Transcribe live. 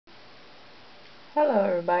Hello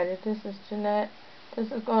everybody, this is Jeanette.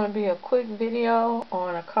 This is going to be a quick video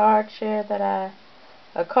on a card that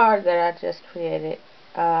I just created.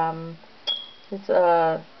 It's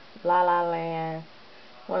a La La Land,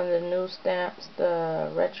 one of the new stamps,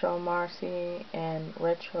 the Retro Marcy and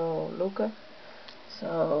Retro Luca.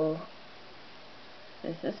 So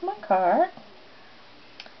this is my card.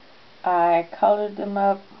 I colored them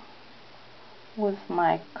up with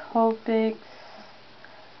my Copics.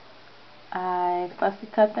 I fussy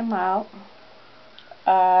cut them out.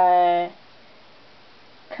 I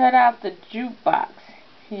cut out the jukebox.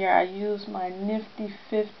 Here I use my Nifty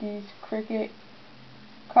 50s Cricut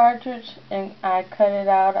cartridge and I cut it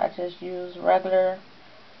out. I just use regular,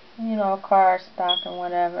 card stock and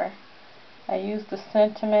whatever. I use the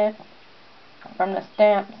sentiment from the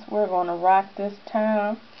stamps, "We're gonna rock this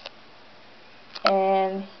town."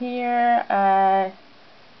 And here I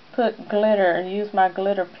put glitter, use my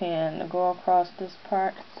glitter pen to go across this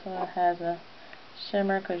part so it has a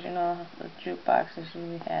shimmer, because the jukeboxes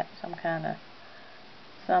usually had some kind of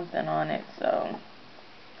something on it, so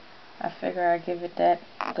I figure I give it that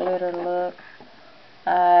glitter look.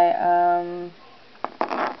 I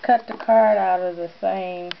cut the card out of the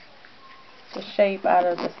shape out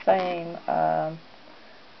of the same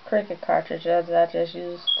Cricut cartridge. I just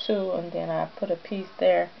used two, and then I put a piece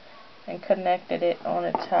there and connected it on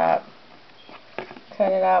the top.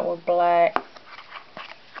 Cut it out with black.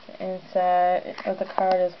 The inside of the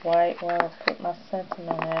card is white where I put my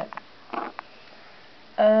sentiment at.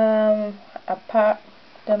 I popped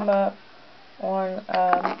them up on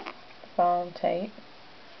foam tape.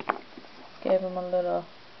 Gave them a little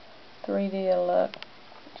 3D look,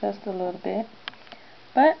 just a little bit.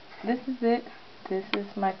 But this is it. This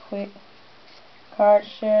is my quick card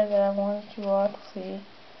share that I wanted you all to see.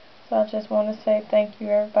 So I just want to say thank you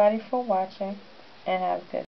everybody for watching, and have a good day.